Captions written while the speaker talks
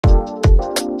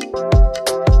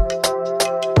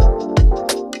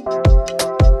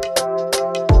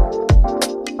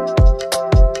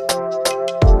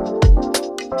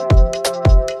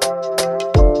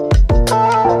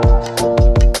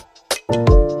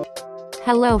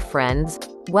Hello friends,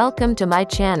 welcome to my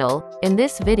channel. In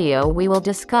this video we will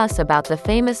discuss about the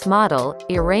famous model,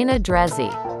 Irena Drezi.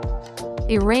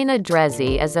 Irena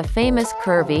Drezi is a famous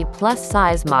curvy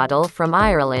plus-size model from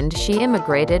Ireland. She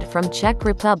immigrated from Czech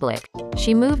Republic.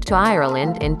 She moved to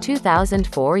Ireland in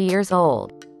 2004 years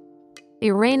old.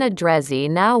 Irena Drezi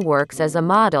now works as a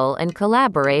model and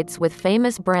collaborates with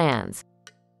famous brands.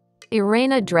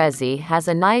 Irena Drezi has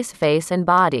a nice face and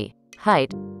body.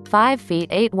 Height, 5 feet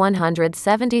 8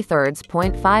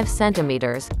 173.5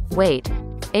 centimeters, weight,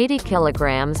 80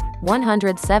 kilograms,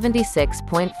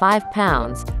 176.5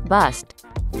 pounds, bust,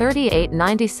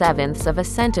 38/97 of a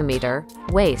centimeter,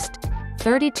 waist,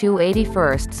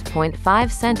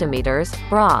 32/81.5 centimeters,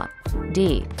 bra,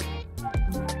 D.